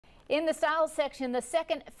In the style section, the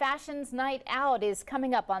second Fashions Night Out is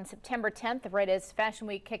coming up on September 10th, right as Fashion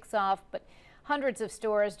Week kicks off. But hundreds of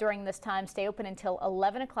stores during this time stay open until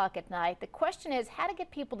 11 o'clock at night. The question is how to get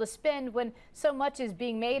people to spend when so much is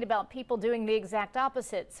being made about people doing the exact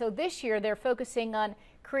opposite. So this year they're focusing on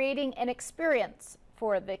creating an experience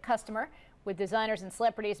for the customer, with designers and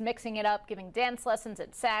celebrities mixing it up, giving dance lessons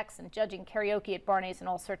at Saks and judging karaoke at Barney's and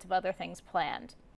all sorts of other things planned.